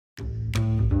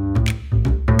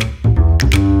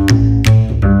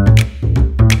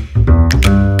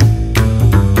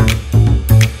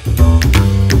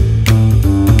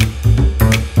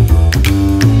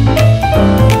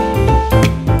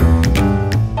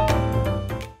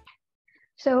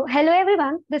Hello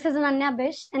everyone, this is Ananya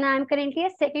Bish, and I am currently a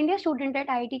second year student at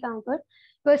IIT Kanpur,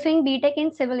 pursuing BTech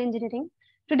in Civil Engineering.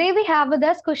 Today we have with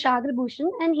us Kushagra Bhushan,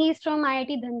 and he is from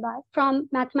IIT Dhanbad, from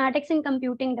Mathematics and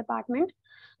Computing Department.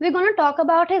 We're going to talk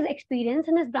about his experience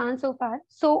in his branch so far.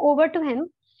 So, over to him,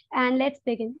 and let's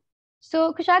begin.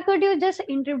 So, Kushagra, could you just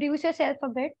introduce yourself a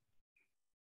bit?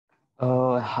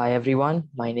 Hi everyone,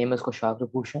 my name is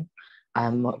Kushagra Bhushan.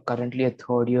 I'm currently a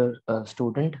third year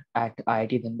student at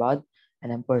IIT Dhanbad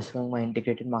and I'm pursuing my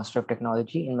integrated Master of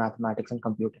Technology in Mathematics and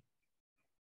Computing.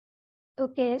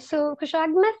 Okay, so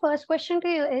Kushagra, my first question to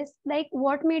you is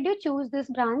what made you choose this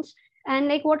branch,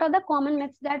 and what are the common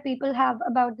myths that people have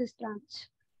about this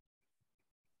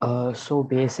branch? So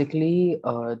basically,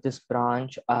 this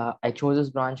branch, I chose this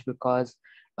branch because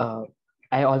uh,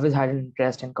 I always had an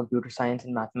interest in computer science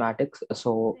and mathematics.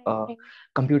 Right,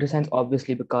 Computer science,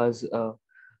 obviously, because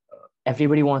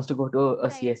everybody wants to go to a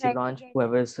right, CSE right, branch, exactly.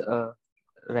 whoever's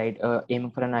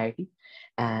aiming for an IIT.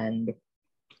 And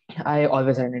I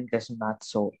always had an interest in math,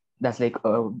 so that's like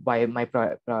why my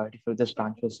priority for this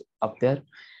branch was up there.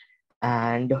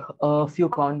 And a few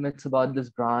common myths about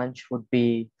this branch would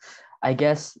be, I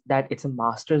guess, that it's a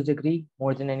master's degree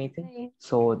more than anything. Right,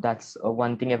 So that's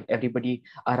one thing. If everybody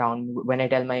around, when I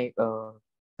tell my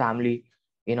family,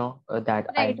 that right,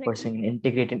 I'm right, pursuing an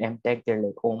integrated MTech, they're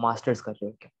like, "Oh, master's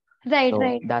career." Okay. right, So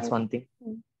right, that's right. one thing.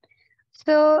 Mm.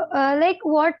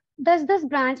 What does this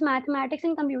branch, mathematics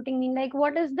and computing, mean? Like,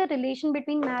 what is the relation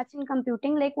between maths and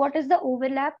computing? Like, what is the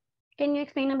overlap? Can you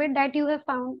explain a bit that you have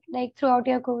found, throughout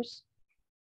your course?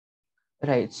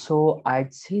 Right. So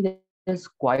I'd say there's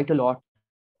quite a lot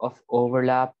of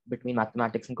overlap between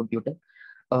mathematics and computing.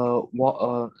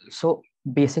 So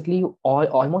basically,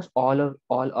 almost all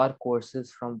our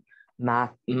courses from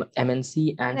math,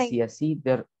 MNC, and Right, CSE,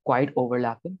 they're quite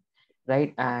overlapping,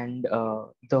 right? And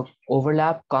the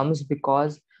overlap comes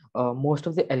because most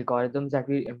of the algorithms that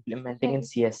we're implementing in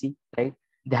right. CSE, right,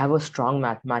 they have a strong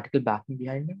mathematical backing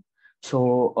behind them.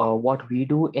 So what we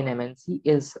do in MNC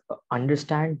is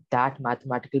understand that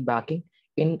mathematical backing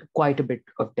in quite a bit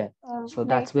of depth. So Right,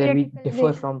 that's where we theoretical differ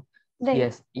basis. from Right.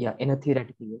 CS, yeah, in a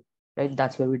theoretical way, right?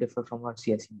 That's where we differ from our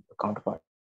CSE counterparts.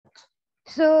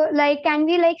 So, can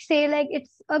we say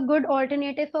it's a good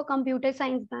alternative for computer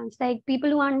science branch? Like people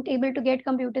who aren't able to get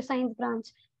computer science branch,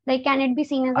 can it be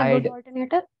seen as a good I'd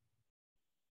alternative?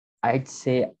 I'd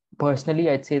say personally,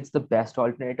 I'd say it's the best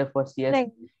alternative for CSE.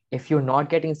 Right, If you're not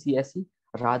getting CSE,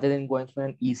 rather than going for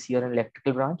an EC or an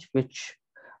electrical branch, which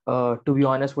to be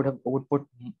honest would put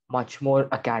much more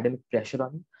academic pressure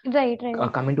on you. right,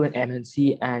 right, Coming to an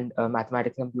MNC and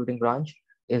mathematics and computing branch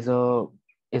is a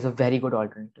very good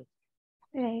alternative.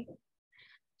 right.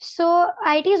 So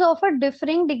ITs offer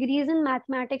differing degrees in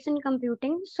mathematics and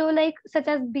computing. So such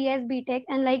as BS, BTech,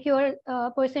 and you're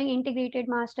pursuing integrated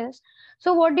masters.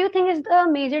 So what do you think is the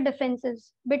major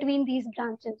differences between these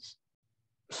branches?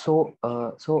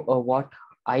 What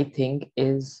I think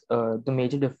is the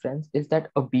major difference is that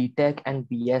a BTech and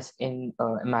BS in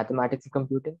mathematics and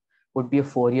computing would be a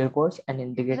 4 year course, and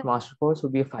integrated Right. master course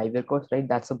would be a 5 year course, right?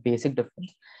 That's a basic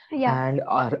difference. Yeah. And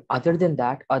other than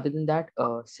that,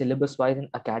 syllabus wise and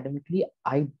academically,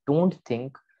 I don't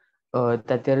think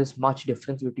that there is much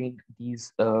difference between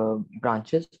these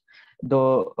branches.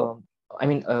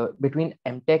 Between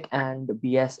MTech and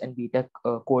BS and BTech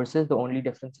courses, the only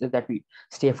difference is that we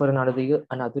stay for another year,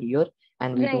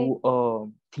 and we Right. do a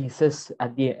thesis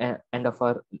at the end of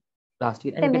our last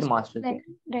year, and we get a Semester. master's Right.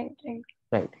 degree, Right. Right.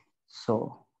 right?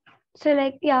 So So,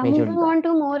 yeah, moving majorly that. on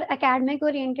to more academic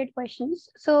oriented questions.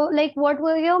 So, what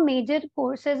were your major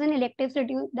courses and electives that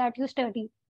you have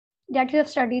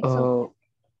studied so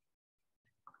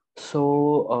Uh,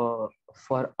 far?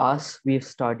 for us, we've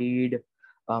studied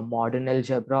modern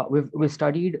algebra. We've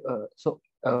studied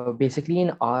basically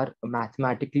in our Right.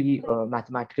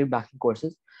 mathematical backing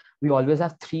courses, we always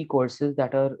have three courses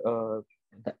that are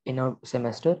in a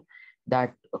semester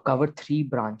that cover three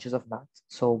branches of maths.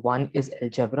 So one is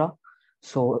algebra.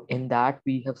 So in that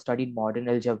we have studied modern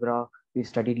algebra, we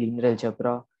studied linear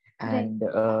algebra, Right. and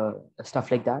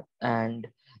stuff like that. And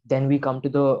then we come to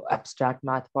the abstract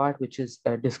math part, which is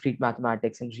discrete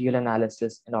mathematics and real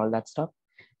analysis and all that stuff.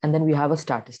 And then we have a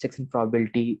statistics and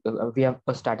probability. We have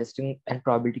a statistics and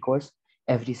probability course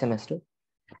every semester,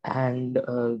 and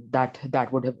that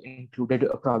would have included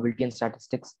probability and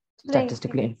statistics, Right.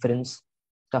 statistical Right. inference,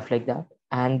 stuff like that.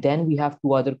 And then we have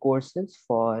two other courses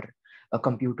for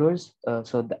computers.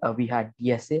 We had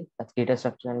DSA, that's data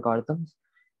structure and algorithms,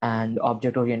 and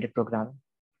object oriented programming.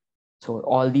 So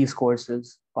all these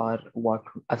courses are what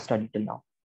I've studied till now.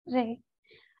 Right.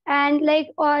 And like,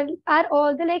 or are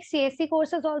all the like CSC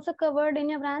courses also covered in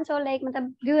your branch, or like,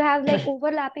 matlab, do you have like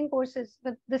overlapping courses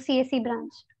with the CSC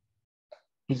branch?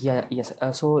 Yeah, yes.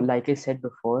 So like I said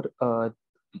before,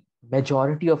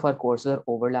 majority of our courses are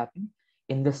overlapping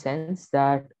in the sense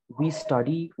that we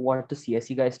study what the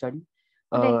CSE guys study,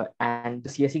 Right, and the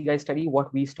CSE guys study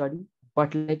what we study,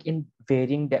 but like in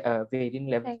varying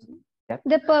levels right. of depth.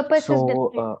 The purpose is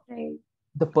So different, right?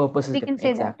 the purpose is We different,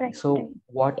 can say that, exactly. right, So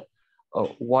right,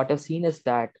 what I've seen is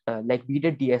that like we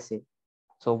did DSA.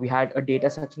 So we had a data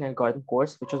structure and algorithm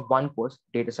course, which was one course,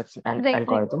 data structure and right, right.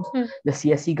 algorithms. Hmm. The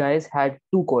CSE guys had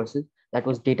two courses, that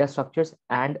was data structures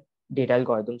and data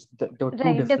algorithms. There were two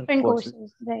Right, different different courses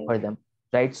courses, right, for them,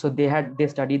 right? So they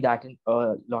studied that in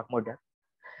a lot more depth.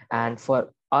 And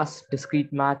for us,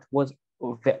 discrete math was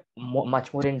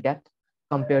much more in depth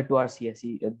compared to our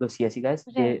CSE, the CSE guys.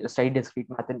 right. They studied discrete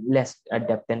math in less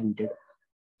depth than we did.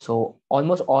 So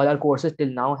almost all our courses till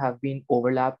now have been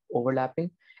overlapping,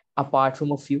 apart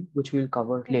from a few which we'll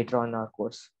cover Right. later on in our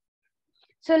course.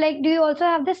 So, like, do you also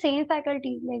have the same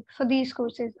faculty, like, for these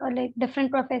courses, or like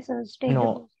different professors take the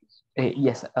No, courses?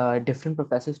 yes, different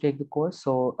professors take the course.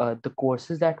 So the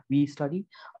courses that we study,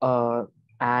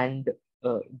 and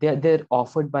they're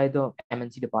offered by the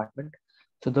MNC department.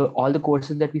 So the all the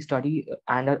courses that we study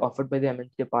and are offered by the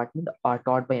MNC department are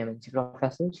taught by MNC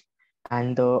professors,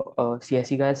 and the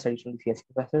CSE guys study from the CSE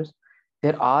professors.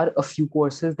 There are a few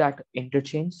courses that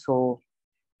interchange. So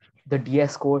the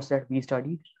DS course that we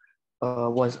studied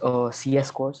was a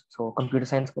CS course, so computer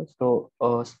science course. So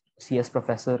a CS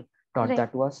professor taught Right.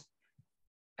 that to us,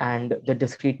 and the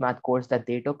discrete math course that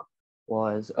they took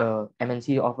was a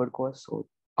MNC offered course. So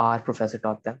our professor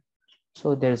taught them.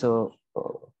 So there's a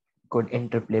good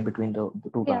interplay between the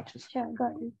two Yeah, branches. sure,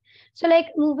 got it. So, like,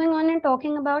 moving on and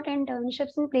talking about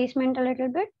internships and placement a little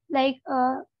bit, like,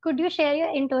 could you share your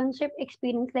internship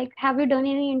experience? Like, have you done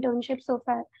any internships so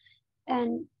far?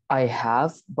 And I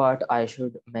have, but I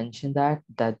should mention that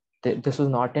this was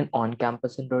not an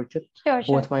on-campus internship. sure,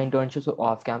 sure. Both my internships were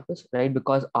off-campus, right?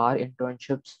 Because our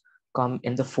internships come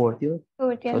in the fourth year.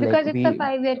 Good, yeah, So like because it's a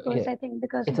 5-year course, yeah, I think,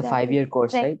 because it's of a that 5 year reason.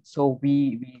 course, Right, right? So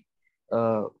we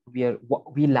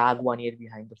lag 1 year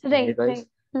behind the final year right, right. guys.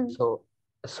 Hmm.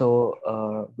 So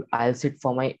I'll sit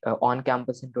for my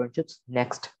on-campus internships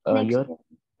Next year.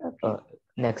 Okay, uh,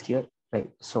 next year, right?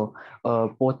 So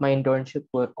both my internships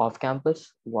were off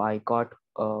campus. I got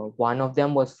one of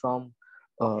them was from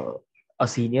uh, a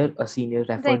senior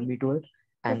referred right. me to it,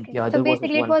 and Okay. the So other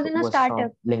basically, it was in a was startup.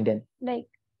 from LinkedIn. Like,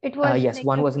 it was Yes, like,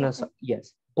 one was in okay, a okay.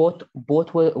 yes,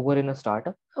 both were in a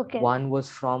startup. Okay. One was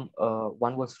from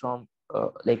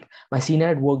like my senior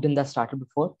had worked in that startup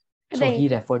before, so Right. he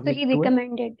referred So me he to it,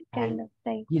 recommended, and kind of,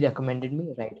 right. he recommended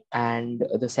me, right? And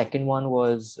the second one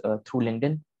was through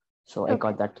LinkedIn, so I Okay.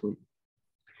 got that through,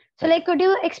 So, right? like, could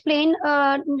you explain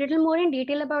a little more in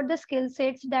detail about the skill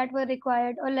sets that were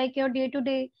required, or like your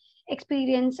day-to-day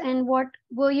experience, and what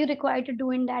were you required to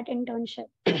do in that internship?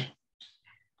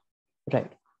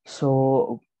 Right.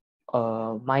 So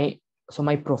my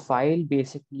my profile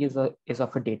basically is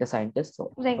of a data scientist.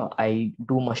 So Right. I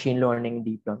do machine learning and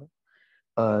deep learning.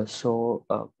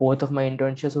 Both of my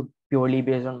internships were purely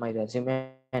based on my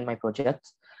resume and my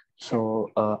projects. So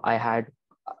Sure. I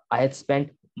had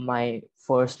spent my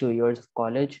first 2 years of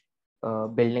college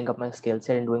building up my skill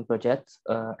set and doing projects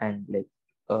and like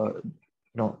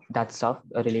that stuff,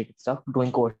 related stuff,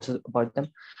 doing courses about them.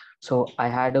 So I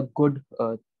had a good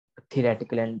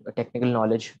theoretical and technical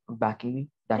knowledge backing me.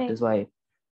 That Right. is why,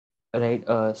 right?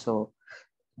 So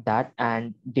that,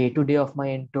 and day to day of my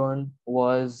intern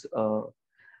was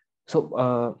so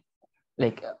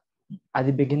like at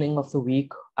the beginning of the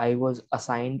week I was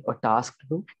assigned a task to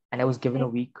do, and I was given a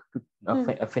Right. week to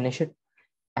Hmm. finish it.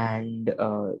 And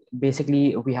basically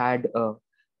we had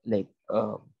like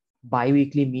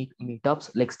bi-weekly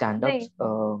meetups, like stand-ups,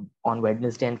 Right. on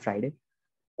Wednesday and Friday,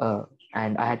 uh,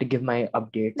 and I had to give my Like,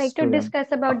 updates to to them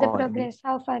discuss about the accordingly, progress,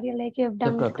 how far you've the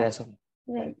done stuff. progress of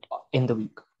Right. in the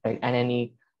week, right? And any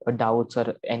doubts or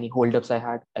any holdups I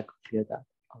had, I could clear that.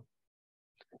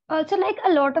 Also, like,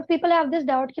 a lot of people have this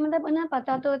doubt कि मतलब उन्हें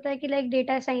पता तो होता है कि like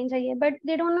data science है ये, but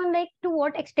they don't know like to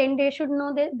what extent they should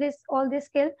know this all this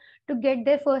skill to get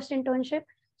their first internship.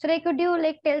 So, like, could you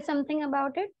like tell something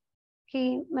about it? कि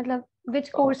मतलब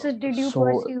which courses did you So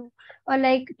pursue, or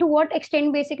like to what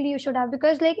extent basically you should have,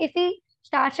 because like if we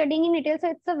start studying in detail, so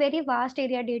it's a very vast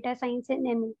area, data science and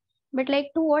ML. But like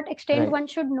to what extent right. one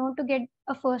should know to get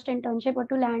a first internship or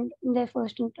to land in their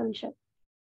first internship?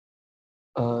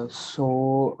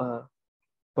 So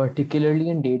particularly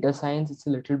in data science, it's a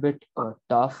little bit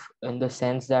tough in the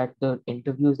sense that the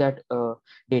interviews that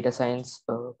data science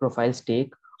profiles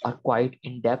take are quite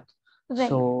in depth. Right.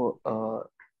 So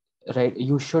right,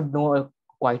 you should know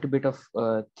quite a bit of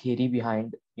theory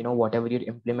behind whatever you're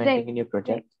implementing Right. in your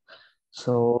project. Right.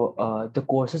 So the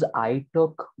courses I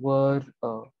took were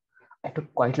I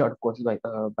took quite a lot of courses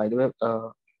by the way.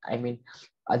 I mean,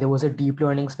 there was a deep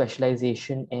learning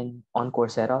specialization in on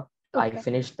Coursera. I Okay.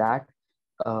 finished that.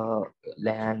 Uh,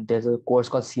 and there's a course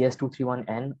called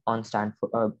CS231N on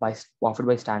Stanford, offered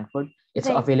by Stanford. It's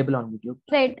Right. available on YouTube.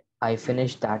 Right. I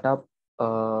finished that up,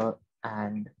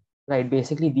 and right,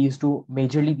 basically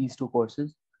majorly these two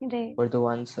courses Right. were the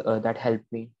ones that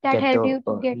helped me That get help the you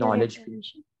to get your knowledge.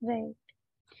 internship. Right.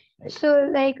 Right. So,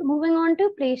 like moving on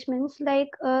to placements, like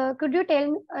could you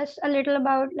tell us a little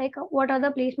about like what are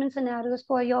the placement scenarios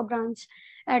for your branch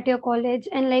at your college,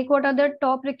 and like what are the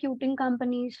top recruiting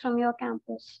companies from your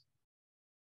campus?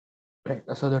 Right.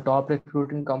 So the top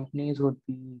recruiting companies would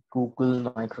be Google,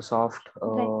 Microsoft,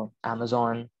 Right.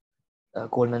 Amazon,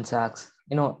 Goldman Sachs.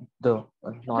 The Right.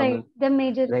 normal, The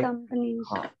major right? companies.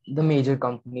 The major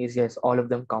companies, yes, all of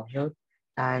them come here.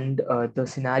 And the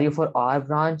scenario for our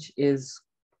branch is,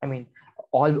 I mean,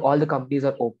 all the companies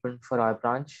are open for our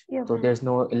branch, Your so branch. there's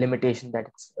no limitation that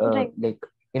it's Right. like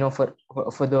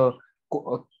for the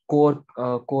core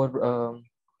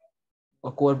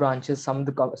core branches. Some of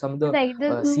the Right.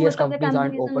 CS Most of the companies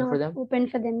aren't companies are open for not them, open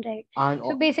for them, right? and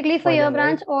So basically, for for your them,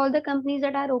 right? branch, all the companies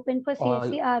that are open for All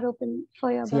CSC are open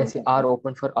for your branch CSE as are well.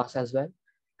 open for us as well,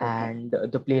 Okay. and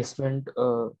the placement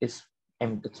is, I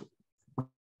mean, it's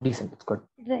decent. It's good.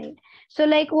 Right. So,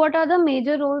 like, what are the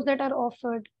major roles that are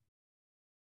offered?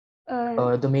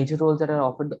 The major roles that are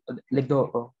offered, like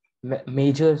the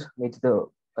the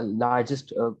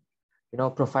largest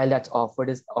profile that's offered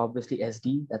is obviously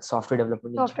SD, that's software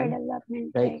development Software engineering,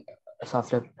 development, right? right?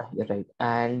 Software, yeah, right.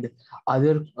 And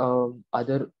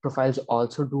other profiles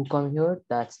also do come here.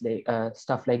 That's like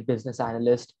stuff like business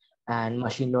analyst and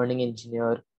machine learning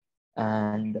engineer,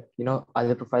 and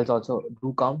other profiles also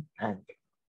do come, and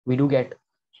we do get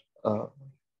uh,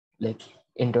 like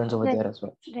interns over Right. there as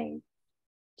well. Right.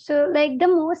 So, like, the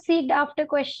most seeked after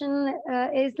question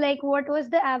is like, what was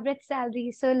the average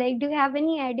salary? So, like, do you have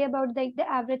any idea about like the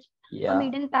average or Yeah.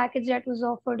 median package that was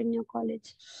offered in your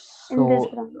college in this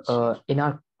So branch? in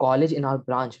our college, in our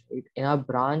branch, right? In our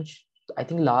branch, I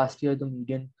think last year the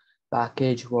median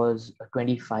package was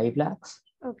 25 lakhs,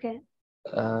 Okay.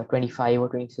 25 or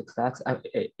 26 lakhs.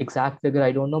 Exact figure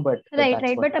I don't know, but Right, that's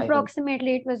right. what But I heard.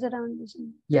 approximately it was around this.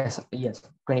 Yes,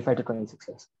 25 to 26,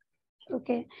 yes.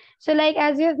 Okay. So, like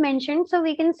as you have mentioned, so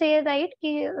we can say, right,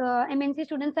 MNC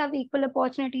students have equal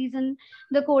opportunities in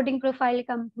the coding profile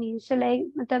companies. So, like,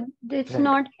 it's Right.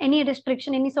 not any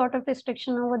restriction, any sort of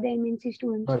restriction over the MNC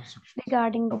students No restriction.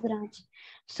 regarding the No. branch.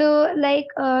 So, like,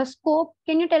 scope,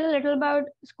 can you tell a little about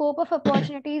scope of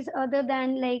opportunities other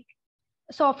than like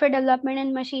software development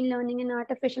and machine learning and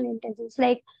artificial intelligence?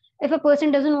 Like, if a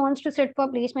person doesn't wants to sit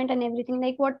for placement and everything,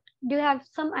 like, what do you have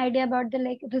some idea about the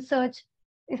like research?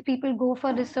 If people go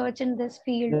for research in this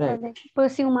field or Right. like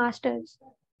pursue masters,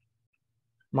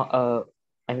 I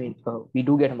mean, we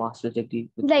do get a master's degree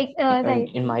like right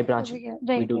in my branch. over here,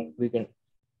 We right, do right, we can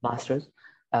masters.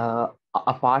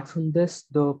 Apart from this,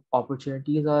 the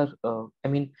opportunities are. I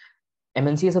mean,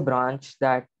 MNC is a branch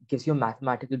that gives you a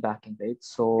mathematical backing, right?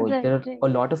 So there right, are right, a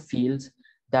lot of fields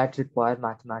that require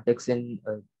mathematics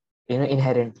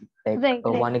inherently. Like right,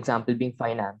 right, one example being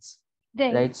finance,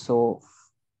 right, right? So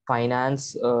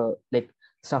finance, like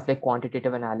stuff like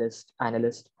quantitative analyst,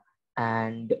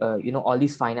 and all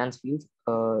these finance fields,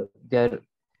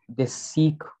 they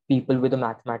seek people with a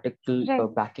mathematical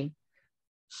right, backing.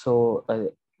 So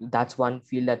that's one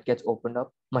field that gets opened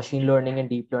up. Machine learning and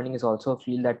deep learning is also a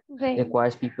field that right,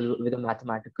 requires people with a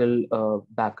mathematical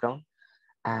background.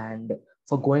 And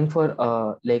for going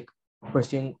for like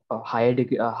pursuing a higher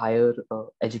degree, higher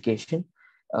education,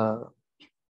 uh,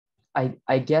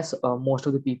 I guess most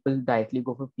of the people directly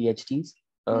go for PhDs,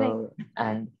 right,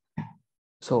 and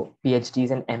so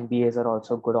PhDs and MBAs are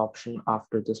also a good option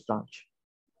after this branch.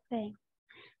 right.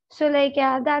 So like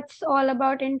yeah, that's all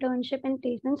about internship and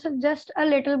placement. So just a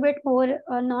little bit more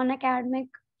non-academic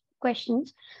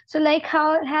questions. So like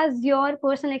how has your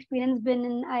personal experience been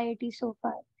in IIT so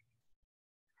far?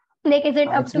 Like is it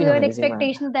up It's to been your amazing, man.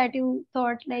 expectations that you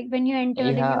thought like when you entered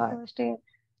in your Yeah, first year?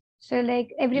 So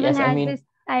like everyone yes, I has mean, this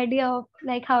idea of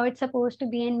like how it's supposed to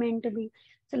be and meant to be.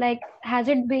 So like has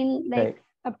it been like right.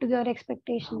 up to your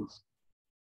expectations?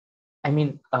 I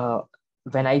mean,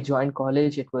 when I joined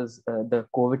college, it was the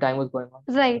COVID time was going on.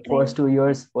 So Right, the right. first 2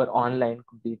 years were online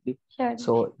completely. Sure.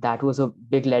 So that was a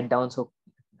big letdown. So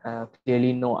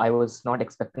clearly, no, I was not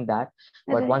expecting that.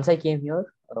 But Right. once I came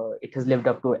here, it has lived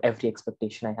up to every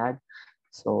expectation I had.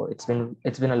 So it's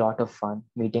been a lot of fun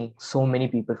meeting so many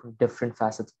people from different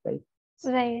facets of life.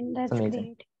 Right, It's that's amazing.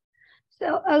 great.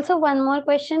 So also one more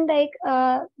question, like,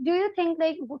 do you think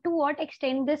like to what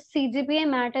extent this CGPA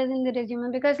matters in the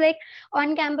resume? Because like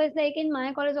on campus, like in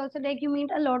my college also, like you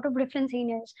meet a lot of different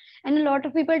seniors and a lot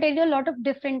of people tell you a lot of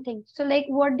different things. So like,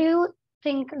 what do you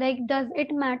think? Like, does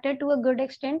it matter to a good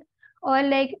extent, or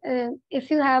like if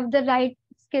you have the right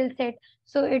skill set,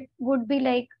 so it would be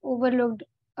like overlooked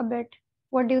a bit?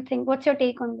 What do you think? What's your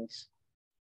take on this?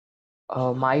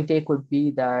 My take would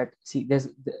be that, see,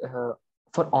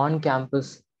 for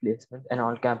on-campus placement and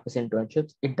on-campus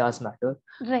internships, it does matter.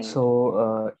 Right,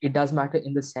 So it does matter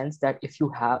in the sense that if you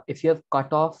have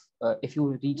cut off, if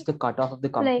you reach the cutoff of the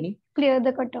like company, clear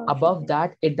the cutoff. above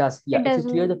that it does, yeah, It if you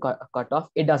clear the doesn't. cutoff,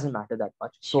 it doesn't matter that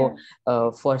much. So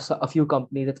Sure. for a few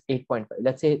companies it's 8.5,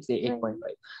 let's say it's Right.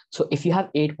 8.5. So if you have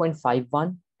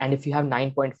 8.51 and if you have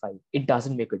 9.5, it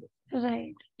doesn't make a difference.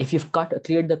 Right. If you've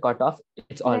cleared the cutoff,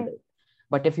 it's all Right. right.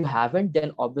 But if you haven't,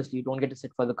 then obviously you don't get to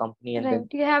sit for the company, and Right.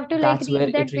 then You have to like that's where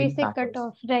reach that it really basic matters.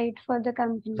 cutoff, right, for the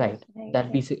company. Right. Right.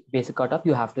 That Right. basic cutoff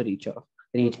you have to reach.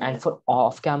 Right. And for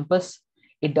off campus,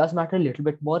 it does matter a little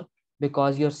bit more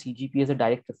because your CGPA is a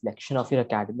direct reflection of your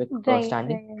academic Right.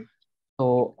 standing. Right.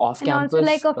 So off And also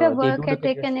like campus, of your they work do look at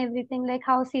ethic your, and everything, like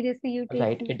how seriously you take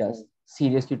right. things. It does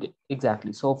seriously,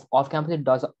 exactly. So off campus, it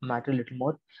does matter a little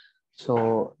more.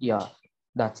 So yeah,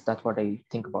 that's what I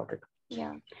think about it.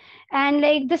 Yeah. And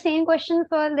like the same question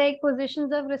for like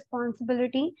positions of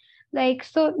responsibility. Like,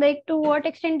 so like to what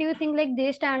extent do you think like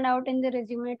they stand out in the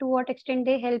resume? To what extent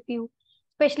they help you?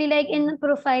 Especially like in a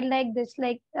profile like this,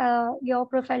 like your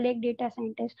profile like data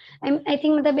scientist. I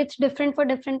think that it's different for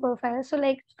different profiles. So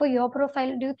like for your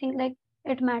profile, do you think like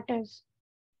it matters?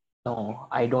 No,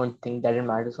 I don't think that it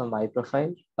matters for my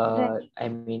profile. Right. I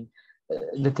mean,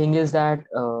 the thing is that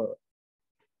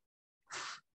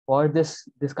for this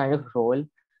kind of role,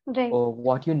 Right.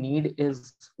 what you need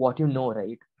is what you know,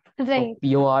 right? So Right.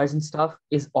 PORs and stuff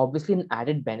is obviously an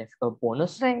added benefit, a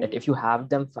bonus, Right. that if you have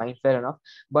them, fine, fair enough.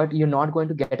 But you're not going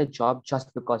to get a job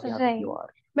just because you have a Right.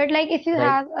 POR, But like if you right?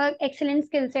 have a excellent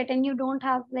skill set and you don't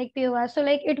have like POR, so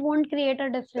like it won't create a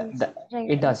difference. Right.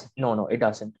 It does. No, it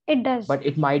doesn't. It does. But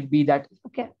it might be that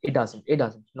Okay. it doesn't. It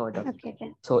doesn't. No, it doesn't. Okay.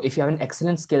 Okay. So if you have an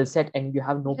excellent skill set and you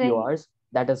have no Right. PORs,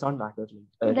 that does not matter to me.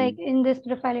 Like Really. in this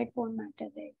profile, it won't matter.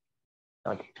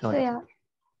 Right. Not So at yeah. all.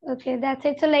 Okay, that's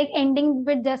it. So like ending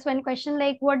with just one question,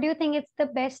 like what do you think is the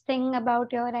best thing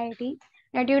about your IIT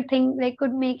that you think like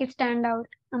could make it stand out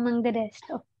among the rest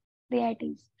of the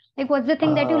IITs? Like what's the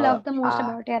thing that you love the most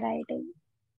about your IIT?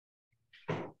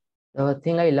 The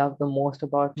thing I love the most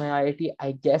about my IIT,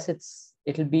 I guess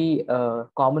it'll be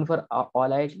common for all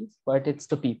IITs, but it's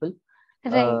the people.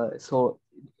 Right. So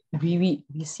we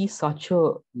see such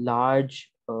a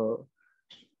large,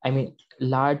 I mean,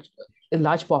 a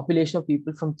large population of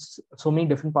people from so many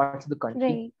different parts of the country.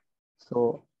 Right.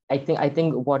 So I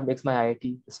think what makes my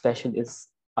IIT special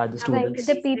are the Right. students.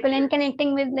 The people and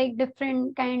connecting with like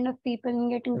different kind of people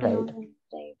and getting to know Right. them.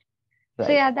 Right. So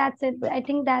Right. yeah, that's it. Right. I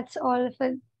think that's all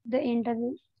for the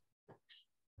interview.